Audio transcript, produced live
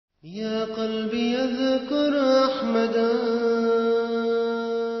يا قلبي يذكر أحمدا.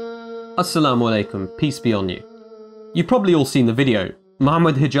 Assalamu alaikum, peace be on you. You've probably all seen the video,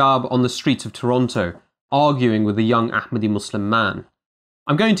 Mohammed Hijab on the streets of Toronto, arguing with a young Ahmadi Muslim man.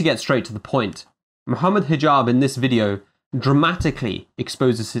 I'm going to get straight to the point. Mohammed Hijab in this video dramatically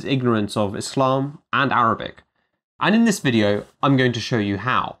exposes his ignorance of Islam and Arabic. And in this video, I'm going to show you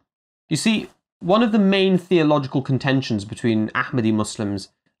how. You see, one of the main theological contentions between Ahmadi Muslims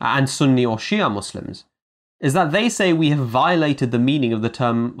and Sunni or Shia Muslims is that they say we have violated the meaning of the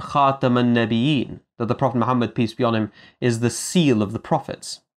term Khatam and Nabiyeen, that the Prophet Muhammad, peace be on him, is the seal of the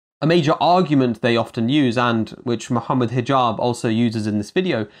prophets. A major argument they often use, and which Mohammed Hijab also uses in this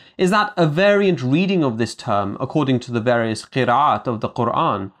video, is that a variant reading of this term, according to the various qira'at of the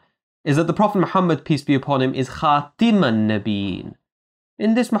Quran, is that the Prophet Muhammad, peace be upon him, is Khatim an-Nabiyeen.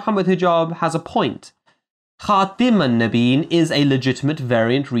 In this, Mohammed Hijab has a point. Khatim an-Nabiyeen is a legitimate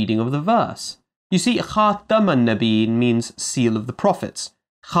variant reading of the verse. You see, Khatam an-Nabiyeen means seal of the prophets.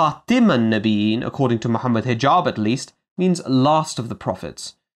 Khatim an-Nabiyeen, according to Mohammed Hijab at least, means last of the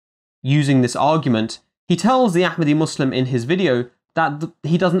prophets. Using this argument, he tells the Ahmadi Muslim in his video that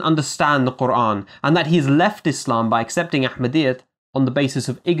he doesn't understand the Quran and that he has left Islam by accepting Ahmadiyyat on the basis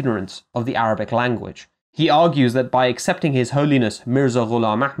of ignorance of the Arabic language. He argues that by accepting His Holiness Mirza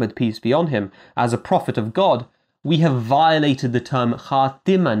Ghulam Ahmad, peace be on him, as a prophet of God, we have violated the term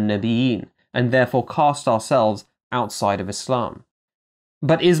Khatim an-Nabiyeen and therefore cast ourselves outside of Islam.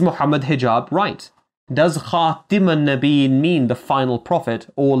 But is Mohammed Hijab right? Does Khatim an-Nabiyeen mean the final prophet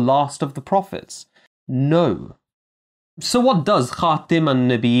or last of the prophets? No. So what does Khatim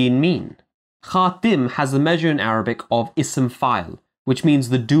an-Nabiyeen mean? Khatim has the measure in Arabic of ism fa'il, which means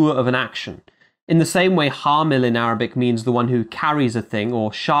the doer of an action. In the same way, Hamil in Arabic means the one who carries a thing,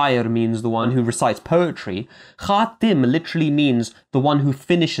 or Shair means the one who recites poetry, Khatim literally means the one who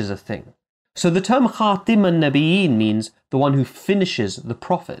finishes a thing. So the term Khatim an-Nabiyeen means the one who finishes the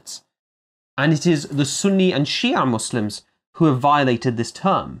prophets. And it is the Sunni and Shia Muslims who have violated this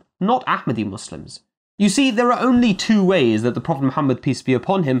term, not Ahmadi Muslims. You see, there are only two ways that the Prophet Muhammad, peace be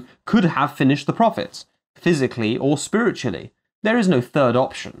upon him, could have finished the prophets, physically or spiritually. There is no third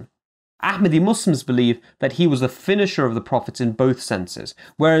option. Ahmadi Muslims believe that he was the finisher of the prophets in both senses,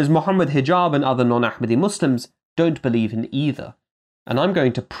 whereas Mohammed Hijab and other non-Ahmadi Muslims don't believe in either. And I'm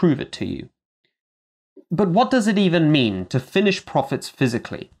going to prove it to you. But what does it even mean to finish prophets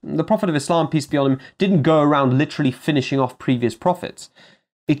physically? The Prophet of Islam, peace be on him, didn't go around literally finishing off previous prophets.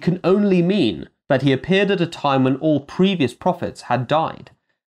 It can only mean that he appeared at a time when all previous prophets had died.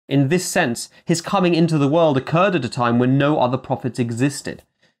 In this sense, his coming into the world occurred at a time when no other prophets existed.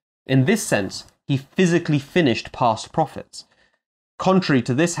 In this sense, he physically finished past prophets. Contrary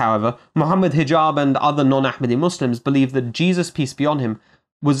to this, however, Mohammed Hijab and other non-Ahmadi Muslims believe that Jesus, peace be on him,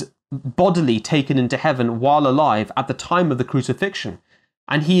 was bodily taken into heaven while alive at the time of the crucifixion,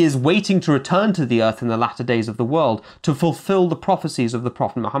 and he is waiting to return to the earth in the latter days of the world to fulfill the prophecies of the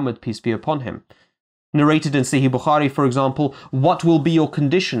Prophet Muhammad, peace be upon him. Narrated in Sahih Bukhari, for example, what will be your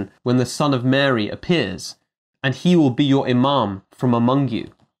condition when the Son of Mary appears, and he will be your Imam from among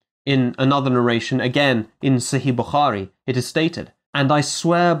you. In another narration, again in Sahih Bukhari, it is stated, and I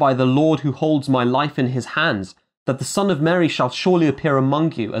swear by the Lord who holds my life in his hands, that the Son of Mary shall surely appear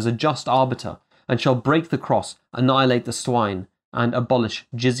among you as a just arbiter, and shall break the cross, annihilate the swine, and abolish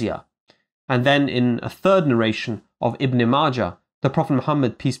jizya. And then in a third narration of Ibn Majah, the Prophet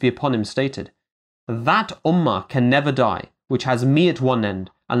Muhammad, peace be upon him, stated, that ummah can never die, which has me at one end,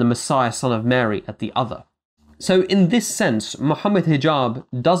 and the Messiah, Son of Mary, at the other. So in this sense, Mohammed Hijab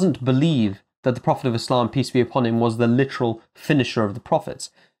doesn't believe that the Prophet of Islam, peace be upon him, was the literal finisher of the prophets.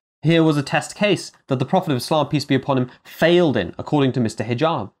 Here was a test case that the Prophet of Islam, peace be upon him, failed in, according to Mr.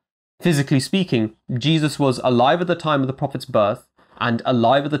 Hijab. Physically speaking, Jesus was alive at the time of the Prophet's birth and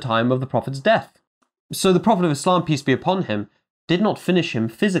alive at the time of the Prophet's death. So the Prophet of Islam, peace be upon him, did not finish him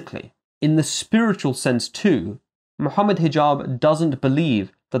physically. In the spiritual sense too, Mohammed Hijab doesn't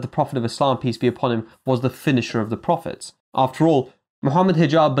believe that the Prophet of Islam, peace be upon him, was the finisher of the prophets. After all, Mohammed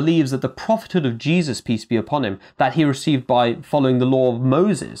Hijab believes that the prophethood of Jesus, peace be upon him, that he received by following the law of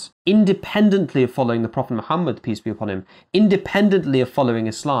Moses, independently of following the Prophet Muhammad, peace be upon him, independently of following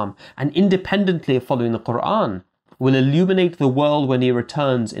Islam, and independently of following the Quran, will illuminate the world when he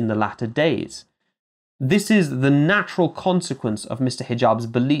returns in the latter days. This is the natural consequence of Mr. Hijab's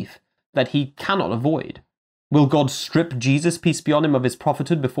belief that he cannot avoid. Will God strip Jesus, peace be on him, of his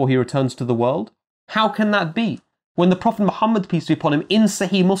prophethood before he returns to the world? How can that be, when the Prophet Muhammad, peace be upon him, in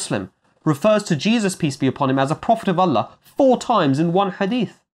Sahih Muslim, refers to Jesus, peace be upon him, as a prophet of Allah 4 times in one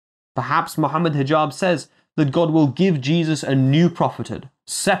hadith? Perhaps Mohammed Hijab says that God will give Jesus a new prophethood,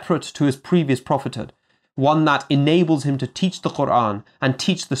 separate to his previous prophethood, one that enables him to teach the Quran and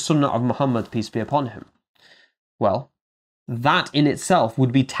teach the Sunnah of Muhammad, peace be upon him. Well, that in itself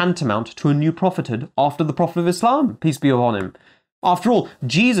would be tantamount to a new prophethood after the Prophet of Islam, peace be upon him. After all,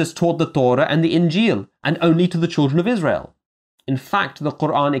 Jesus taught the Torah and the Injil, and only to the children of Israel. In fact, the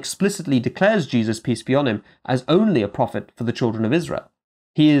Quran explicitly declares Jesus, peace be on him, as only a prophet for the children of Israel.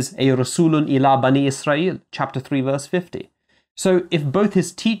 He is a Rasulun ila Bani Israel, chapter 3, verse 50. So if both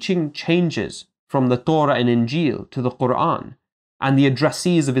his teaching changes from the Torah and Injil to the Quran, and the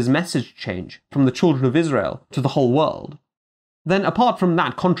addressees of his message change from the children of Israel to the whole world, then apart from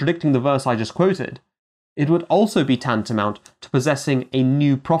that contradicting the verse I just quoted, it would also be tantamount to possessing a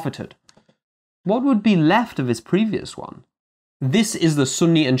new prophethood. What would be left of his previous one? This is the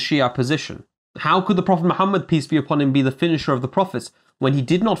Sunni and Shia position. How could the Prophet Muhammad, peace be upon him, be the finisher of the prophets when he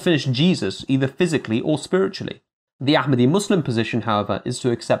did not finish Jesus either physically or spiritually? The Ahmadi Muslim position, however, is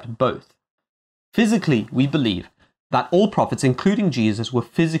to accept both. Physically, we believe that all prophets, including Jesus, were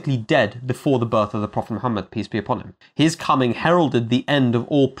physically dead before the birth of the Prophet Muhammad, peace be upon him. His coming heralded the end of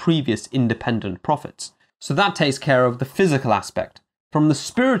all previous independent prophets. So that takes care of the physical aspect. From the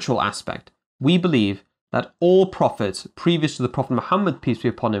spiritual aspect, we believe that all prophets previous to the Prophet Muhammad, peace be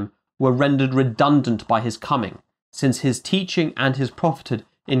upon him, were rendered redundant by his coming, since his teaching and his prophethood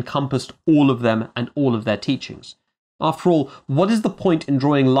encompassed all of them and all of their teachings. After all, what is the point in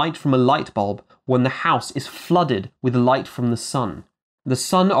drawing light from a light bulb when the house is flooded with light from the sun? The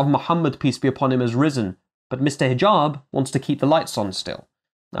sun of Muhammad, peace be upon him, has risen, but Mr. Hijab wants to keep the lights on still.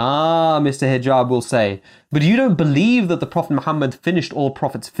 Ah, Mr. Hijab will say, but you don't believe that the Prophet Muhammad finished all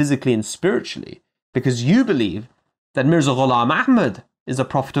prophets physically and spiritually, because you believe that Mirza Ghulam Ahmad is a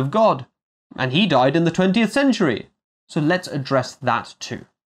prophet of God, and he died in the 20th century. So let's address that too.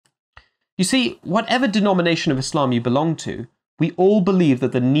 You see, whatever denomination of Islam you belong to, we all believe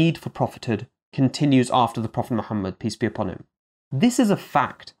that the need for prophethood continues after the Prophet Muhammad, peace be upon him. This is a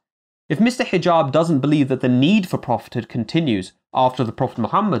fact. If Mr. Hijab doesn't believe that the need for prophethood continues after the Prophet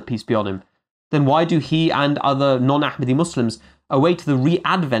Muhammad, peace be on him, then why do he and other non-Ahmadi Muslims await the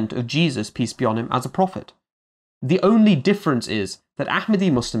re-advent of Jesus, peace be on him, as a prophet? The only difference is that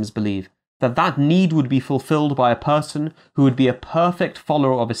Ahmadi Muslims believe that that need would be fulfilled by a person who would be a perfect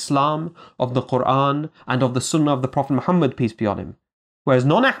follower of Islam, of the Quran, and of the Sunnah of the Prophet Muhammad, peace be on him. Whereas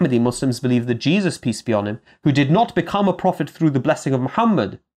non-Ahmadi Muslims believe that Jesus, peace be on him, who did not become a prophet through the blessing of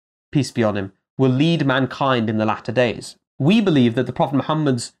Muhammad, peace be on him, will lead mankind in the latter days. We believe that the Prophet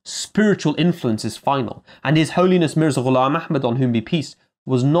Muhammad's spiritual influence is final, and His Holiness Mirza Ghulam Ahmad, on whom be peace,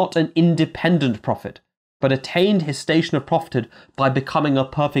 was not an independent prophet, but attained his station of prophethood by becoming a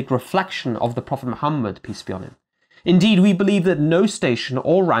perfect reflection of the Prophet Muhammad, peace be on him. Indeed, we believe that no station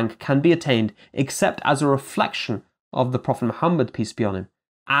or rank can be attained except as a reflection of the Prophet Muhammad, peace be on him,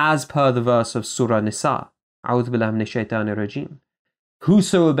 as per the verse of Surah Nisa, A'udhu billahi minash shaitanir rajim.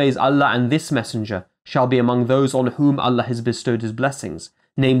 Whoso obeys Allah and this messenger shall be among those on whom Allah has bestowed his blessings,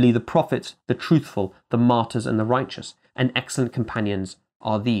 namely the prophets, the truthful, the martyrs and the righteous, and excellent companions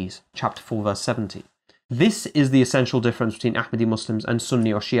are these. Chapter 4, verse 70. This is the essential difference between Ahmadi Muslims and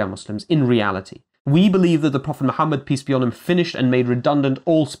Sunni or Shia Muslims in reality. We believe that the Prophet Muhammad, peace be on him, finished and made redundant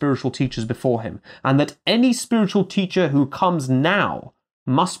all spiritual teachers before him, and that any spiritual teacher who comes now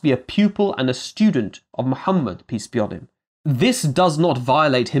must be a pupil and a student of Muhammad, peace be on him. This does not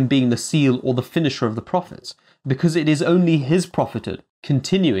violate him being the seal or the finisher of the prophets, because it is only his prophethood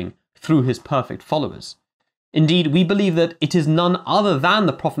continuing through his perfect followers. Indeed, we believe that it is none other than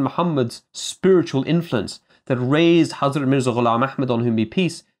the Prophet Muhammad's spiritual influence that raised Hazrat Mirza Ghulam Ahmad, on whom be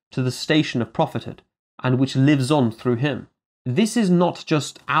peace, to the station of prophethood, and which lives on through him. This is not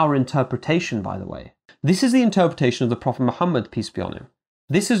just our interpretation, by the way. This is the interpretation of the Prophet Muhammad, peace be on him.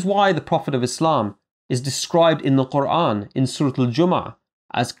 This is why the Prophet of Islam is described in the Quran, in Surah Al-Jumu'ah,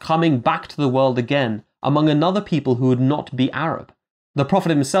 as coming back to the world again among another people who would not be Arab. The Prophet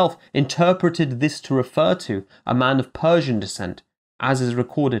himself interpreted this to refer to a man of Persian descent, as is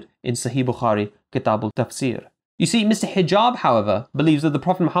recorded in Sahih Bukhari, Kitab al-Tafsir. You see, Mr. Hijab, however, believes that the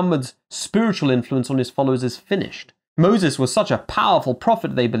Prophet Muhammad's spiritual influence on his followers is finished. Moses was such a powerful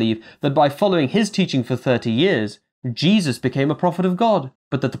prophet, they believe, that by following his teaching for 30 years, Jesus became a prophet of God,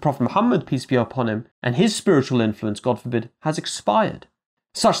 but that the Prophet Muhammad, peace be upon him, and his spiritual influence, God forbid, has expired,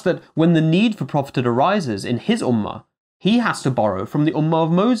 such that when the need for prophethood arises in his ummah, he has to borrow from the ummah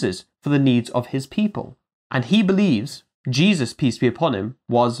of Moses for the needs of his people. And he believes Jesus, peace be upon him,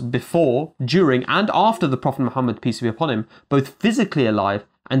 was before, during, and after the Prophet Muhammad, peace be upon him, both physically alive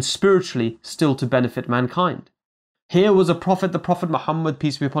and spiritually still to benefit mankind. Here was a prophet the Prophet Muhammad,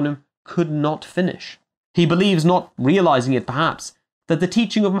 peace be upon him, could not finish. He believes, not realizing it perhaps, that the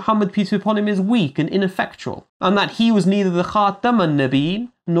teaching of Muhammad, peace be upon him, is weak and ineffectual, and that he was neither the Khatam and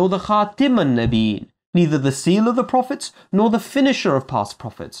Nabiyeen nor the Khatim and Nabiyeen, neither the seal of the prophets nor the finisher of past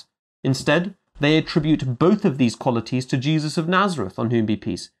prophets. Instead, they attribute both of these qualities to Jesus of Nazareth, on whom be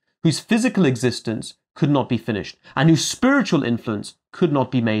peace, whose physical existence could not be finished, and whose spiritual influence could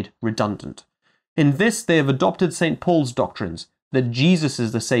not be made redundant. In this, they have adopted St. Paul's doctrines that Jesus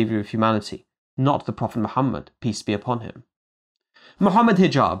is the saviour of humanity, not the Prophet Muhammad, peace be upon him. Mohammed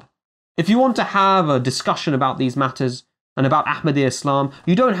Hijab. If you want to have a discussion about these matters and about Ahmadi Islam,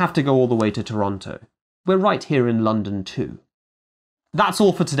 you don't have to go all the way to Toronto. We're right here in London too. That's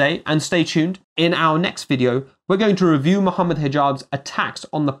all for today, and stay tuned. In our next video, we're going to review Mohammed Hijab's attacks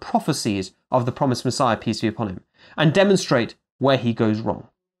on the prophecies of the promised Messiah, peace be upon him, and demonstrate where he goes wrong.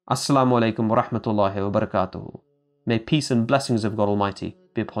 Assalamu alaikum wa rahmatullahi wa barakatuhu. May peace and blessings of God Almighty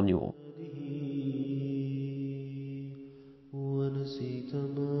be upon you all. ونسيت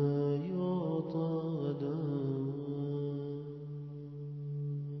ما يعطى